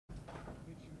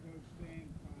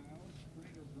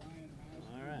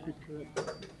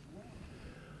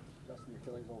Justin, your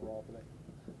feelings overall today?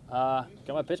 Got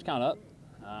my pitch count up.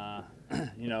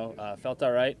 Felt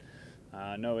all right.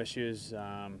 No issues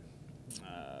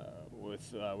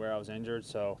with where I was injured.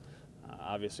 So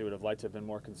obviously would have liked to have been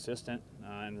more consistent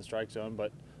in the strike zone.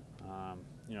 But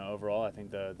overall, I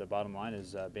think the bottom line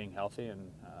is being healthy,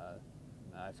 and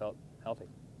I felt healthy.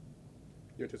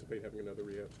 You anticipate having another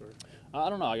rehab start? I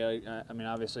don't know. I mean,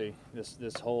 obviously,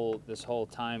 this whole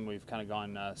time we've kind of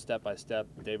gone step by step,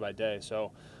 day by day.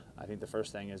 So, I think the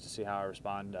first thing is to see how I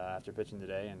respond after pitching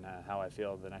today and how I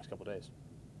feel the next couple days.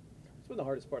 It's been the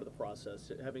hardest part of the process.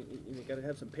 You got to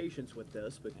have some patience with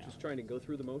this, but just trying to go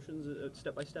through the motions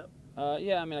step by step.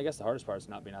 Yeah, I mean, I guess the hardest part is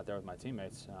not being out there with my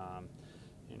teammates.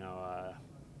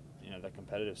 The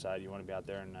competitive side, you want to be out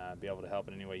there and be able to help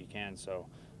in any way you can. So,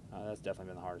 that's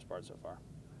definitely been the hardest part so far.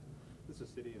 This is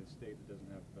a city and a state that doesn't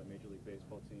have a Major League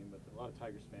Baseball team, but a lot of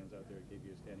Tigers fans out there gave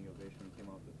you a standing ovation when you came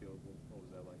off the field. What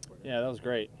was that like for you? Yeah, that was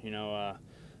great.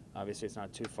 Obviously it's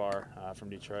not too far from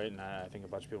Detroit, and I think a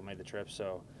bunch of people made the trip.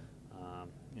 So,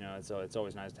 it's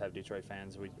always nice to have Detroit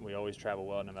fans. We always travel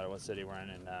well, no matter what city we're in,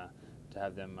 and to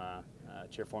have them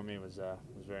cheer for me was a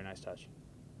very nice touch.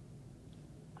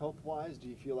 Health-wise, do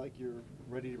you feel like you're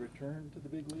ready to return to the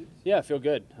big leagues? Yeah, I feel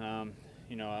good.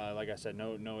 Like I said,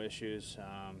 no issues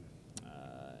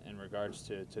in regards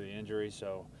to the injury.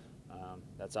 So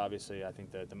that's obviously, I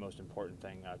think, the most important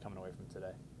thing coming away from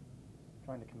today.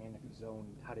 Trying to command the zone,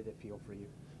 how did it feel for you?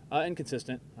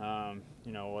 Inconsistent.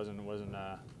 Wasn't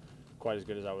quite as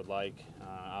good as I would like,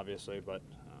 obviously, but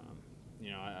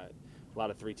a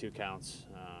lot of 3-2 counts.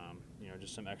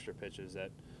 Just some extra pitches that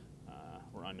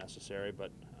were unnecessary,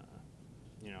 but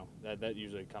that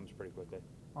usually comes pretty quickly.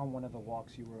 On one of the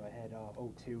walks, you were ahead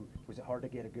 0-2. Was it hard to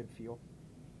get a good feel?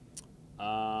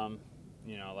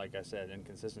 Like I said,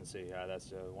 inconsistency.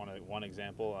 That's one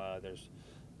example.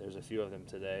 There's a few of them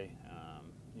today.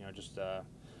 Just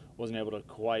wasn't able to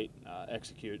quite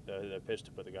execute the pitch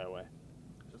to put the guy away.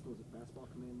 Justin, was it fastball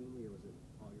command mainly, or was it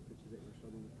all your pitches that you were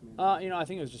struggling with command? I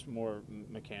think it was just more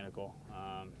mechanical.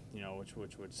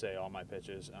 Which would say all my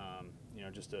pitches.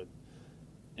 Just the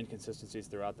inconsistencies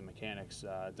throughout the mechanics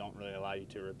don't really allow you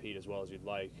to repeat as well as you'd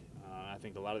like. I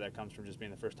think a lot of that comes from just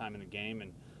being the first time in the game,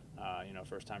 and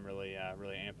first time really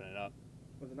amping it up.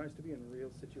 Was it nice to be in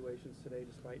real situations today,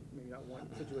 despite maybe not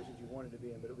situations you wanted to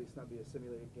be in, but at least not be a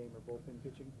simulated game or bullpen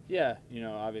pitching? Yeah,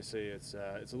 obviously it's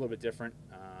a little bit different,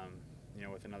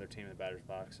 with another team in the batter's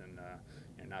box and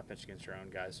not pitch against your own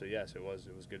guys. So yes, it was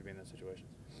good to be in those situations.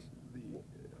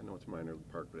 I know it's minor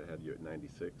league park, but it had you at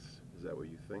 96. Is that what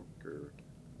you think, or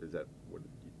is that what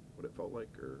it felt like,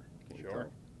 or can you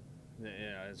tell?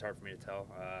 Yeah, it's hard for me to tell.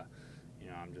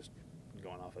 I'm just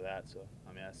going off of that, so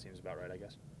I mean that seems about right, I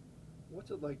guess.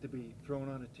 What's it like to be thrown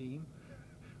on a team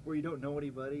where you don't know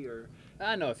anybody? Or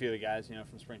I know a few of the guys,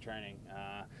 from spring training.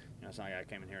 It's not like I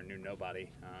came in here and knew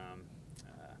nobody,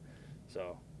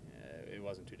 so it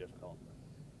wasn't too difficult.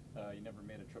 You never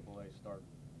made a AAA start,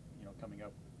 coming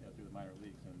up through the minor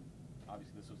leagues, and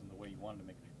obviously this wasn't the way you wanted to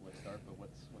make a AAA start. But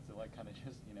what's it like, kind of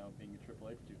just being a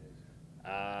AAA for 2 days?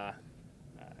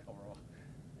 Overall.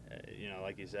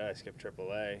 Like you said, I skipped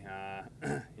AAA.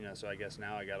 So I guess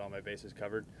now I got all my bases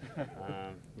covered.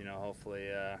 Hopefully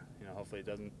it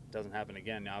doesn't happen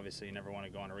again. Now, obviously, you never want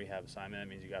to go on a rehab assignment. That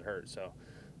means you got hurt. So,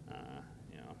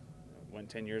 went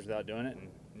 10 years without doing it, and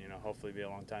hopefully be a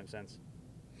long time since.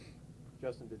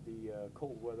 Justin, did the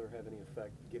cold weather have any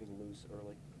effect getting loose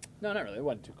early? No, not really. It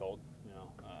wasn't too cold.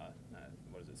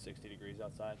 What is it, 60 degrees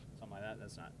outside, something like that.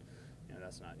 That's not.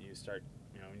 You start.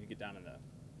 When you get down in the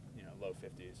low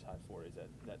 50s, high 40s,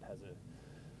 that has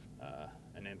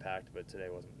an impact, but today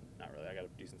not really. I got a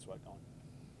decent sweat going.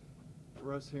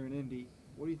 for us here in Indy,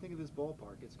 what do you think of this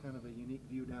ballpark? It's kind of a unique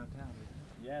view downtown.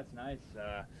 Yeah, it's nice.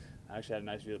 I actually had a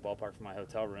nice view of the ballpark from my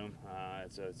hotel room.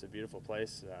 It's a beautiful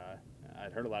place.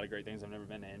 I'd heard a lot of great things. I've never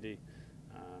been to Indy.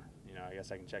 I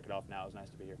guess I can check it off now. It was nice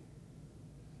to be here.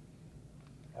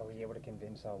 Were you able to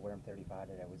convince Wareham 35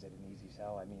 that it was an easy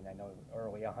sell? I mean, I know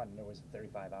early on there was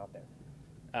 35 out there.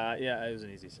 Yeah, it was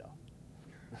an easy sell.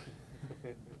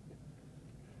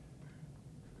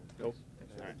 Cool.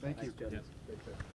 Thank you. Yeah.